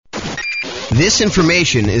This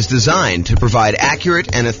information is designed to provide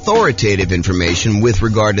accurate and authoritative information with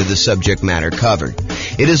regard to the subject matter covered.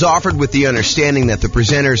 It is offered with the understanding that the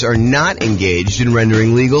presenters are not engaged in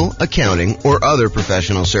rendering legal, accounting, or other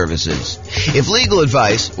professional services. If legal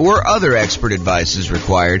advice or other expert advice is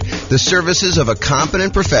required, the services of a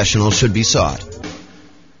competent professional should be sought.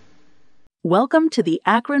 Welcome to the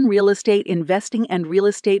Akron Real Estate Investing and Real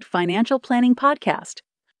Estate Financial Planning Podcast.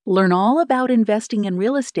 Learn all about investing in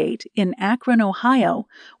real estate in Akron, Ohio,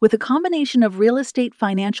 with a combination of real estate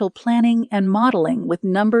financial planning and modeling with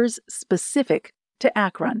numbers specific to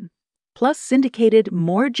Akron, plus syndicated,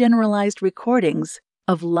 more generalized recordings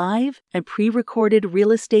of live and pre-recorded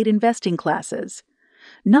real estate investing classes,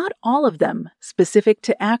 not all of them specific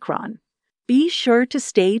to Akron. Be sure to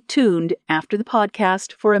stay tuned after the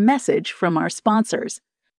podcast for a message from our sponsors.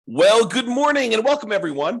 Well, good morning and welcome,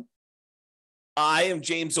 everyone. I am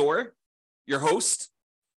James Orr, your host,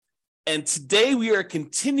 and today we are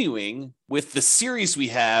continuing with the series we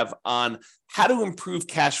have on how to improve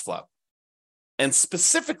cash flow. And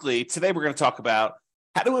specifically, today we're going to talk about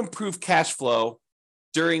how to improve cash flow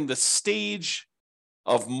during the stage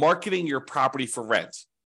of marketing your property for rent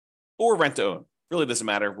or rent to own. Really doesn't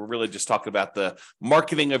matter. We're really just talking about the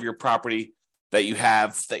marketing of your property that you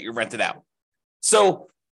have that you're rented out. So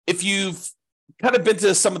if you've kind of been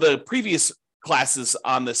to some of the previous classes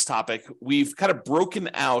on this topic, we've kind of broken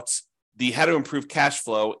out the how to improve cash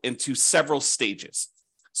flow into several stages.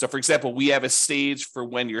 So for example, we have a stage for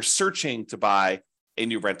when you're searching to buy a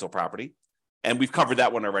new rental property. And we've covered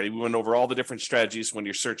that one already. We went over all the different strategies when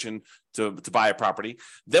you're searching to buy a property.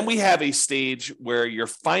 Then we have a stage where you're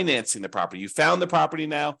financing the property. You found the property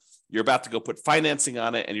now, you're about to go put financing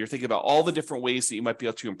on it, and you're thinking about all the different ways that you might be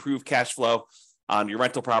able to improve cash flow on your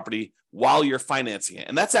rental property while you're financing it.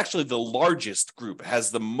 And that's actually the largest group. It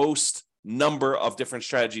has the most number of different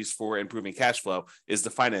strategies for improving cash flow is the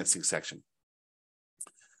financing section.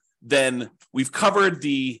 Then we've covered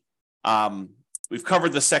the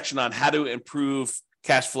section on how to improve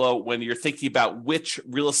cash flow when you're thinking about which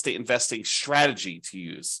real estate investing strategy to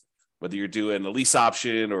use, whether you're doing a lease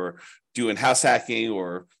option or doing house hacking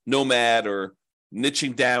or nomad or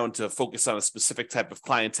niching down to focus on a specific type of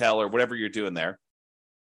clientele or whatever you're doing there.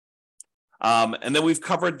 And then we've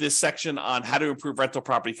covered this section on how to improve rental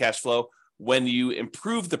property cash flow when you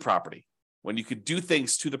improve the property, when you could do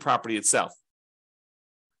things to the property itself.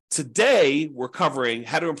 Today, we're covering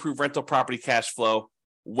how to improve rental property cash flow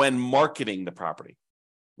when marketing the property.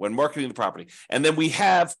 And then we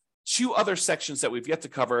have two other sections that we've yet to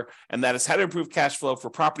cover, and that is how to improve cash flow for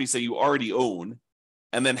properties that you already own,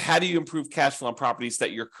 and then how do you improve cash flow on properties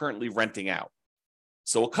that you're currently renting out.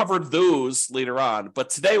 So we'll cover those later on, but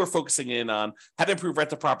today we're focusing in on how to improve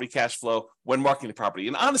rental property cash flow when marketing the property.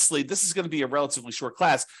 And honestly, this is going to be a relatively short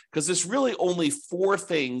class because there's really only 4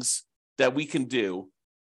 things that we can do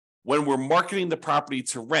when we're marketing the property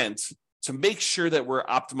to rent to make sure that we're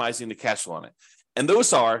optimizing the cash flow on it. And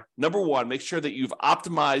those are, number 1, make sure that you've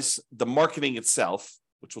optimized the marketing itself,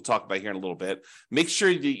 which we'll talk about here in a little bit. Make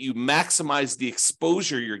sure that you maximize the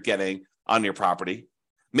exposure you're getting on your property.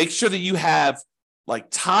 Make sure that you have like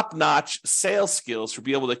top-notch sales skills to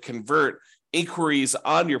be able to convert inquiries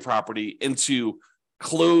on your property into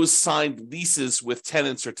closed signed leases with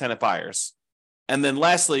tenants or tenant buyers. And then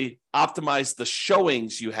lastly, optimize the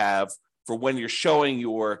showings you have for when you're showing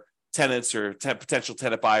your tenants or potential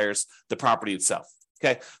tenant buyers the property itself.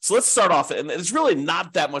 Okay, so let's start off. And there's really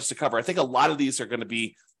not that much to cover. I think a lot of these are going to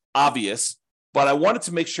be obvious, but I wanted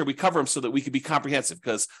to make sure we cover them so that we could be comprehensive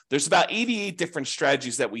because there's about 88 different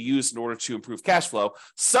strategies that we use in order to improve cash flow.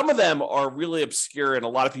 Some of them are really obscure and a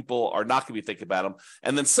lot of people are not going to be thinking about them.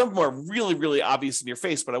 And then some of them are really, really obvious in your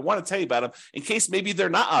face, but I want to tell you about them in case maybe they're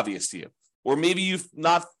not obvious to you. Or maybe you've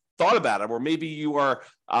not thought about them, or maybe you are,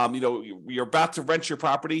 you're about to rent your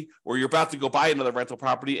property, or you're about to go buy another rental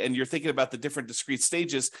property, and you're thinking about the different discrete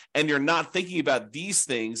stages, and you're not thinking about these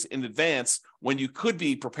things in advance when you could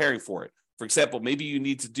be preparing for it. For example, maybe you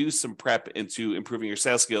need to do some prep into improving your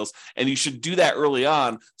sales skills, and you should do that early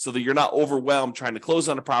on so that you're not overwhelmed trying to close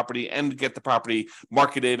on a property and get the property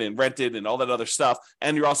marketed and rented and all that other stuff.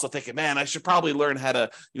 And you're also thinking, man, I should probably learn how to,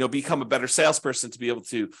 become a better salesperson to be able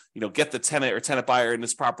to, get the tenant or tenant buyer in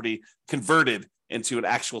this property converted into an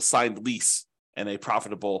actual signed lease and a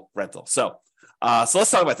profitable rental. So let's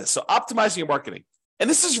talk about this. So optimizing your marketing. And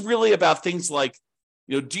this is really about things like,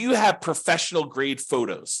 do you have professional grade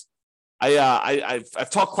photos?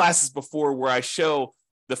 I've taught classes before where I show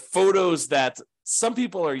the photos that some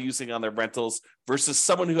people are using on their rentals versus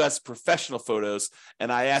someone who has professional photos.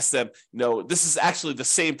 And I ask them, this is actually the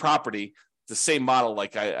same property. the same model.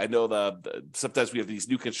 Like I know sometimes we have these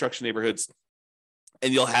new construction neighborhoods,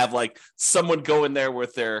 and you'll have like someone go in there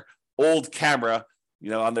with their old camera,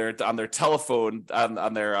 on their telephone,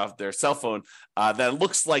 on their cell phone, that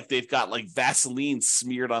looks like they've got like Vaseline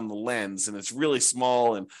smeared on the lens, and it's really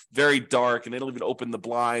small and very dark, and they don't even open the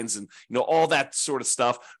blinds, and all that sort of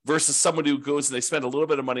stuff. Versus someone who goes and they spend a little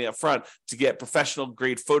bit of money up front to get professional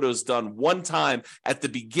grade photos done one time at the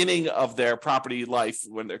beginning of their property life,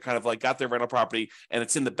 when they're kind of like got their rental property and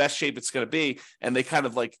it's in the best shape it's going to be, and they kind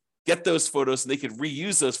of like get those photos and they can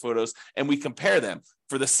reuse those photos, and we compare them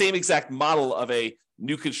for the same exact model of a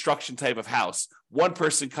new construction type of house. One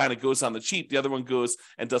person kind of goes on the cheap, the other one goes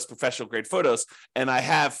and does professional grade photos. And I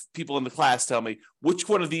have people in the class tell me, which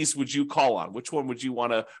one of these would you call on? Which one would you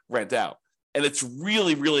want to rent out? And it's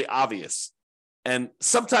really, really obvious. And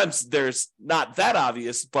sometimes there's not that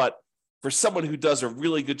obvious, but for someone who does a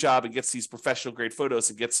really good job and gets these professional grade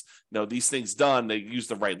photos and gets these things done, they use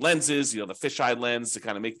the right lenses, the fisheye lens to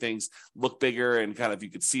kind of make things look bigger and kind of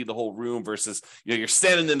you could see the whole room versus you're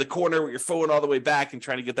standing in the corner with your phone all the way back and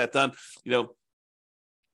trying to get that done.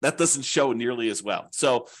 That doesn't show nearly as well.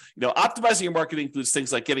 So, optimizing your marketing includes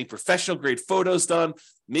things like getting professional grade photos done.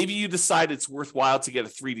 Maybe you decide it's worthwhile to get a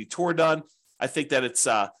 3D tour done. I think that it's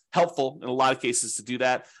helpful in a lot of cases to do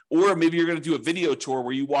that. Or maybe you're going to do a video tour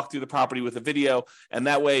where you walk through the property with a video. And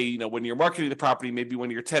that way, when you're marketing the property, maybe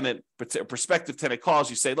when your prospective tenant calls,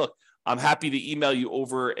 you say, look, I'm happy to email you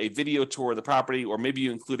over a video tour of the property, or maybe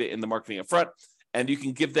you include it in the marketing up front, and you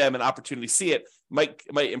can give them an opportunity to see it. Might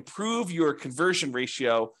improve your conversion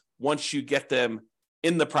ratio once you get them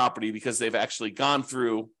in the property because they've actually gone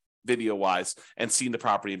through video-wise and seen the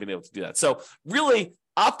property and been able to do that. So really,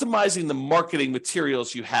 optimizing the marketing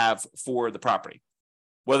materials you have for the property,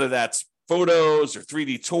 whether that's photos or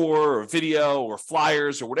 3D tour or video or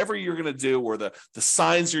flyers or whatever you're going to do, or the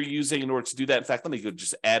signs you're using in order to do that. In fact, let me go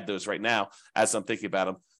just add those right now as I'm thinking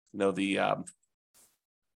about them. The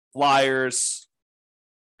flyers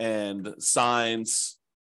and signs,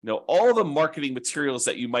 all the marketing materials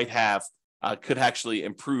that you might have could actually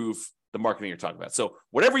improve the marketing you're talking about. So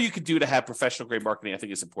whatever you could do to have professional grade marketing, I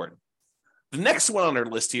think is important. The next one on our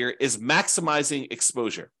list here is maximizing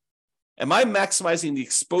exposure. Am I maximizing the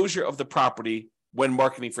exposure of the property when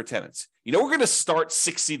marketing for tenants? We're going to start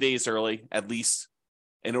 60 days early, at least,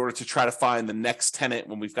 in order to try to find the next tenant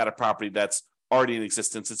when we've got a property that's already in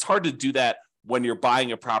existence. It's hard to do that when you're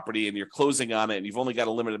buying a property and you're closing on it and you've only got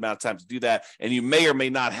a limited amount of time to do that, and you may or may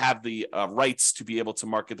not have the rights to be able to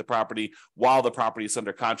market the property while the property is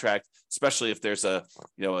under contract, especially if there's a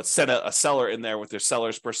seller in there with their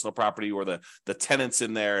seller's personal property, or the tenants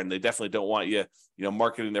in there, and they definitely don't want you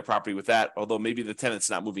marketing their property with that, although maybe the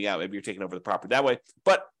tenant's not moving out, maybe you're taking over the property that way.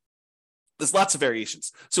 But there's lots of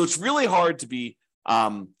variations. So it's really hard to be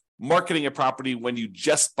marketing a property when you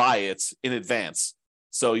just buy it in advance.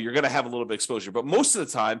 So you're going to have a little bit of exposure. But most of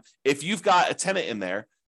the time, if you've got a tenant in there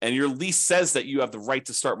and your lease says that you have the right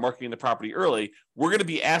to start marketing the property early, we're going to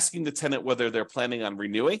be asking the tenant whether they're planning on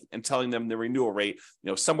renewing and telling them the renewal rate,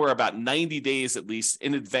 somewhere about 90 days at least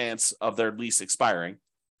in advance of their lease expiring.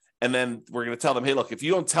 And then we're going to tell them, hey, look, if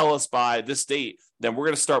you don't tell us by this date, then we're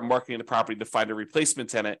going to start marketing the property to find a replacement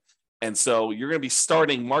tenant. And so you're going to be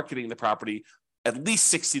starting marketing the property at least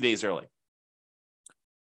 60 days early.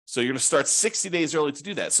 So you're going to start 60 days early to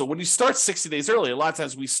do that. So when you start 60 days early, a lot of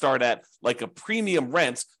times we start at like a premium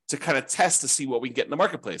rent to kind of test to see what we can get in the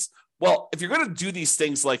marketplace. Well, if you're going to do these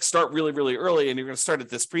things like start really, really early and you're going to start at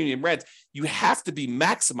this premium rent, you have to be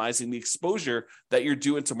maximizing the exposure that you're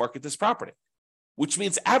doing to market this property, which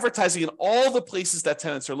means advertising in all the places that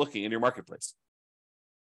tenants are looking in your marketplace.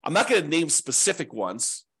 I'm not going to name specific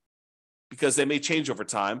ones because they may change over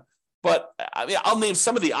time. But I mean, I'll name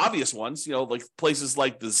some of the obvious ones, like places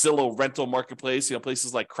like the Zillow rental marketplace,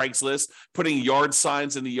 places like Craigslist, putting yard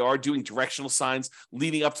signs in the yard, doing directional signs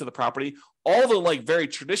leading up to the property, all the like very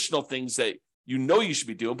traditional things that you should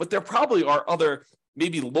be doing. But there probably are other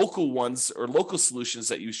maybe local ones or local solutions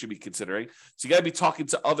that you should be considering. So you got to be talking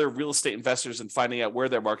to other real estate investors and finding out where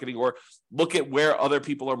they're marketing, or look at where other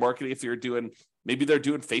people are marketing. If maybe they're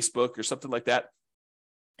doing Facebook or something like that.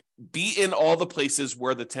 Be in all the places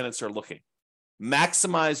where the tenants are looking.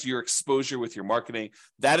 Maximize your exposure with your marketing.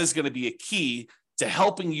 That is going to be a key to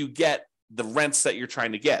helping you get the rents that you're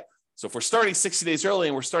trying to get. So if we're starting 60 days early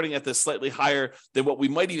and we're starting at this slightly higher than what we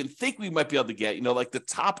might even think we might be able to get, like the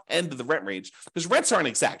top end of the rent range, because rents aren't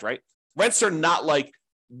exact, right? Rents are not like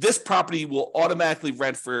this property will automatically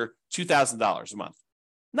rent for $2,000 a month.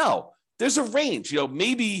 No, there's a range.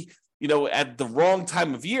 Maybe, at the wrong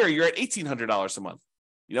time of year, you're at $1,800 a month.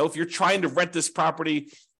 If you're trying to rent this property,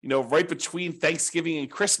 right between Thanksgiving and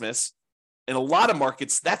Christmas, in a lot of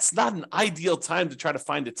markets, that's not an ideal time to try to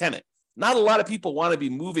find a tenant. Not a lot of people want to be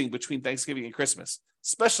moving between Thanksgiving and Christmas,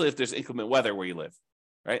 especially if there's inclement weather where you live,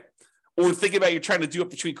 right? Or think about you're trying to do it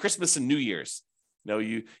between Christmas and New Year's.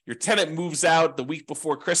 Your tenant moves out the week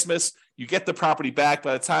before Christmas, you get the property back.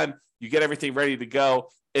 By the time you get everything ready to go,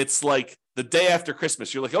 it's like the day after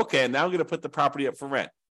Christmas. You're like, okay, now I'm going to put the property up for rent.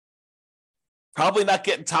 Probably not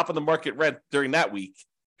getting top of the market rent during that week.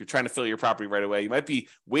 You're trying to fill your property right away. You might be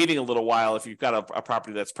waiting a little while if you've got a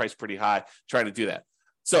property that's priced pretty high, trying to do that.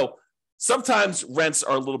 So sometimes rents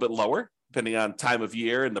are a little bit lower, depending on time of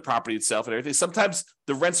year and the property itself and everything. Sometimes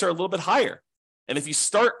the rents are a little bit higher. And if you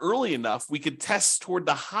start early enough, we could test toward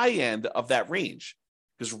the high end of that range,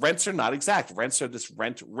 because rents are not exact. Rents are this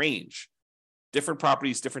rent range. Different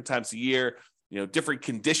properties, different times of year, different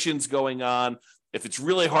conditions going on. If it's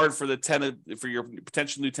really hard for the tenant, for your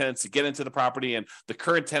potential new tenants to get into the property, and the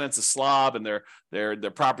current tenant's a slob, and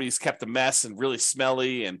their property's kept a mess and really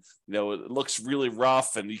smelly, and it looks really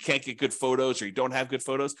rough, and you can't get good photos, or you don't have good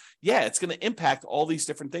photos, it's going to impact all these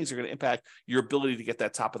different things. Are going to impact your ability to get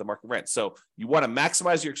that top of the market rent. So you want to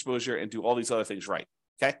maximize your exposure and do all these other things right.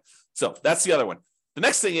 Okay, so that's the other one. The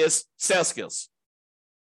next thing is sales skills.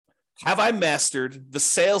 Have I mastered the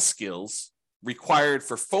sales skills required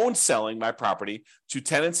for phone selling my property to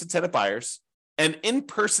tenants and tenant buyers, and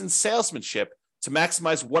in-person salesmanship to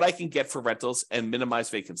maximize what I can get for rentals and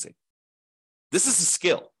minimize vacancy? This is a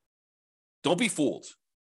skill. Don't be fooled.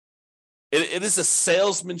 It is a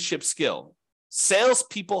salesmanship skill.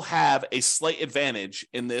 Salespeople have a slight advantage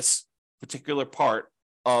in this particular part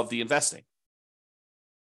of the investing,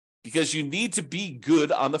 because you need to be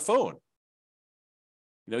good on the phone.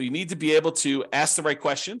 You need to be able to ask the right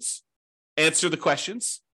questions, answer the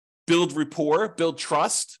questions, build rapport, build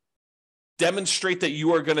trust, demonstrate that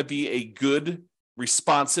you are going to be a good,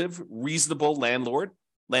 responsive, reasonable landlord,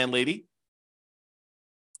 landlady.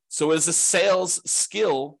 So it's a sales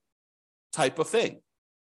skill type of thing.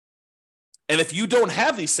 And if you don't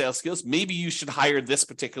have these sales skills, maybe you should hire this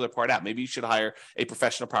particular part out. Maybe you should hire a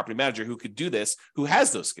professional property manager who could do this, who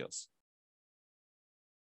has those skills.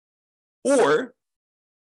 Or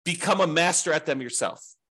become a master at them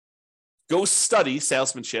yourself. Go study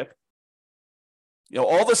salesmanship.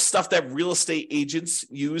 All the stuff that real estate agents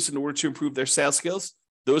use in order to improve their sales skills,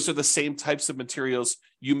 those are the same types of materials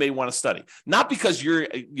you may want to study. Not because you're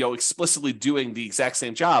explicitly doing the exact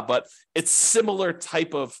same job, but it's similar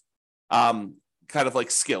type of kind of like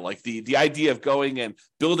skill, like the idea of going and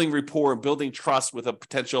building rapport and building trust with a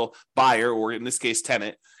potential buyer, or in this case,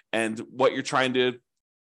 tenant, and what you're trying to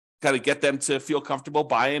kind of get them to feel comfortable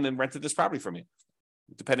buying and renting this property from you,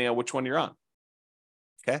 depending on which one you're on.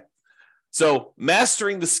 Okay. So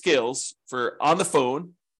mastering the skills for on the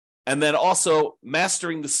phone, and then also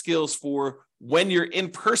mastering the skills for when you're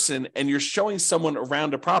in person and you're showing someone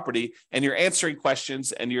around a property and you're answering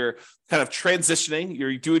questions and you're kind of transitioning,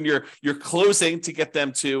 you're doing your closing to get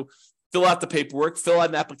them to fill out the paperwork, fill out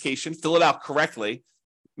an application, fill it out correctly,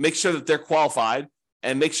 make sure that they're qualified,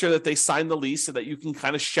 and make sure that they sign the lease so that you can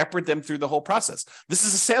kind of shepherd them through the whole process. This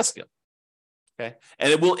is a sales skill. Okay.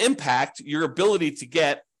 And it will impact your ability to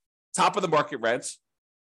get top of the market rent,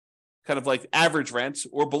 kind of like average rent,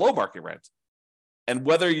 or below market rent. And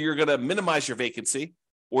whether you're going to minimize your vacancy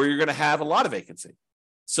or you're going to have a lot of vacancy.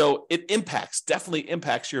 So it definitely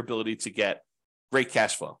impacts your ability to get great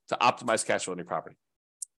cash flow, to optimize cash flow on your property.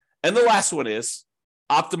 And the last one is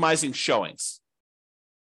optimizing showings.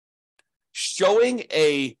 Showing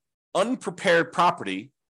a unprepared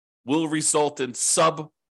property will result in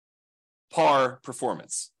subpar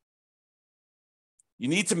performance. You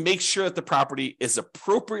need to make sure that the property is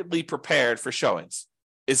appropriately prepared for showings.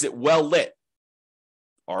 Is it well lit?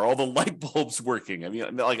 Are all the light bulbs working? I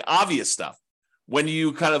mean, like obvious stuff. When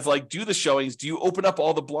you kind of like do the showings, do you open up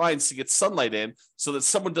all the blinds to get sunlight in so that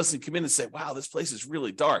someone doesn't come in and say, wow, this place is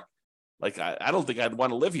really dark? Like, I don't think I'd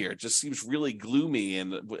want to live here. It just seems really gloomy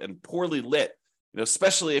and poorly lit,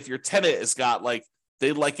 especially if your tenant has got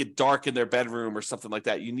they like it dark in their bedroom or something like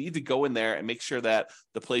that. You need to go in there and make sure that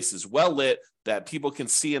the place is well lit, that people can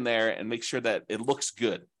see in there, and make sure that it looks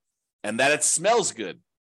good and that it smells good.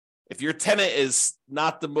 If your tenant is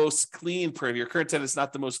not the most clean, if your current tenant is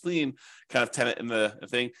not the most clean kind of tenant in the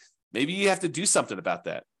thing, maybe you have to do something about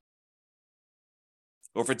that.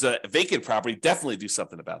 Or if it's a vacant property, definitely do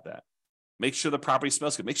something about that. Make sure the property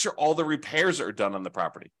smells good. Make sure all the repairs are done on the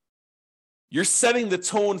property. You're setting the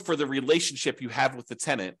tone for the relationship you have with the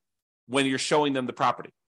tenant when you're showing them the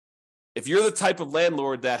property. If you're the type of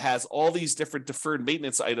landlord that has all these different deferred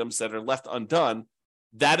maintenance items that are left undone,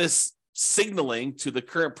 that is signaling to the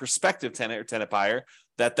current prospective tenant or tenant buyer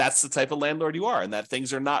that that's the type of landlord you are and that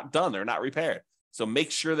things are not done, they're not repaired. So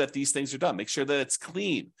make sure that these things are done. Make sure that it's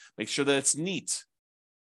clean. Make sure that it's neat.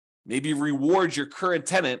 Maybe reward your current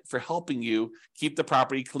tenant for helping you keep the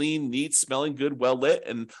property clean, neat, smelling good, well lit,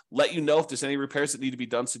 and let you know if there's any repairs that need to be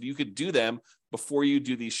done so that you could do them before you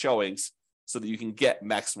do these showings so that you can get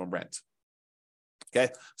maximum rent.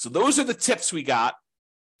 Okay, so those are the tips we got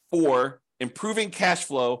for improving cash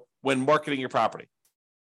flow when marketing your property.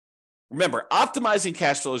 Remember, optimizing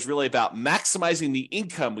cash flow is really about maximizing the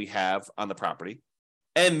income we have on the property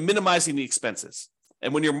and minimizing the expenses.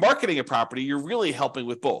 And when you're marketing a property, you're really helping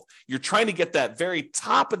with both. You're trying to get that very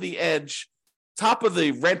top of the edge, top of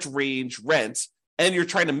the rent range rent, and you're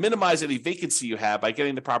trying to minimize any vacancy you have by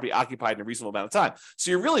getting the property occupied in a reasonable amount of time.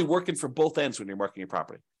 So you're really working for both ends when you're marketing your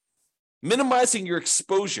property. Minimizing your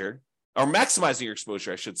exposure, or maximizing your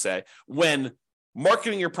exposure, I should say, when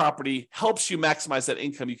marketing your property helps you maximize that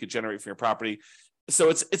income you could generate from your property. So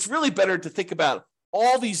it's really better to think about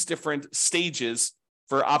all these different stages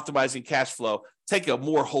for optimizing cash flow. Take a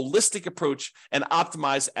more holistic approach and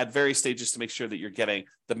optimize at various stages to make sure that you're getting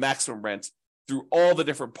the maximum rent through all the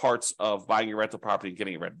different parts of buying your rental property and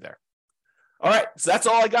getting it rented there. All right, so that's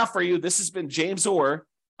all I got for you. This has been James Orr.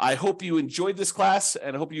 I hope you enjoyed this class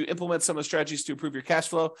and I hope you implement some of the strategies to improve your cash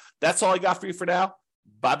flow. That's all I got for you for now.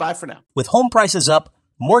 Bye-bye for now. With home prices up,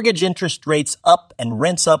 mortgage interest rates up, and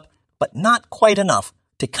rents up, but not quite enough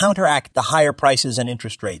to counteract the higher prices and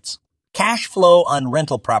interest rates. Cash flow on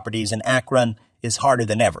rental properties in Akron is harder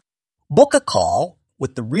than ever. Book a call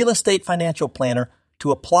with the Real Estate Financial Planner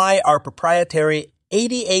to apply our proprietary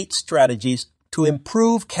 88 strategies to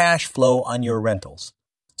improve cash flow on your rentals.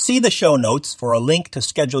 See the show notes for a link to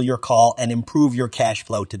schedule your call and improve your cash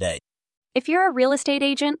flow today. If you're a real estate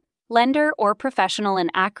agent, lender, or professional in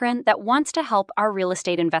Akron that wants to help our real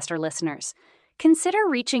estate investor listeners, consider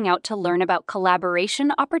reaching out to learn about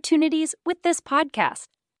collaboration opportunities with this podcast.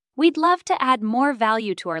 We'd love to add more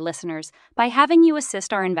value to our listeners by having you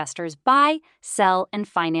assist our investors buy, sell, and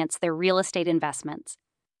finance their real estate investments.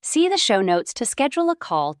 See the show notes to schedule a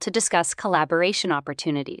call to discuss collaboration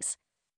opportunities.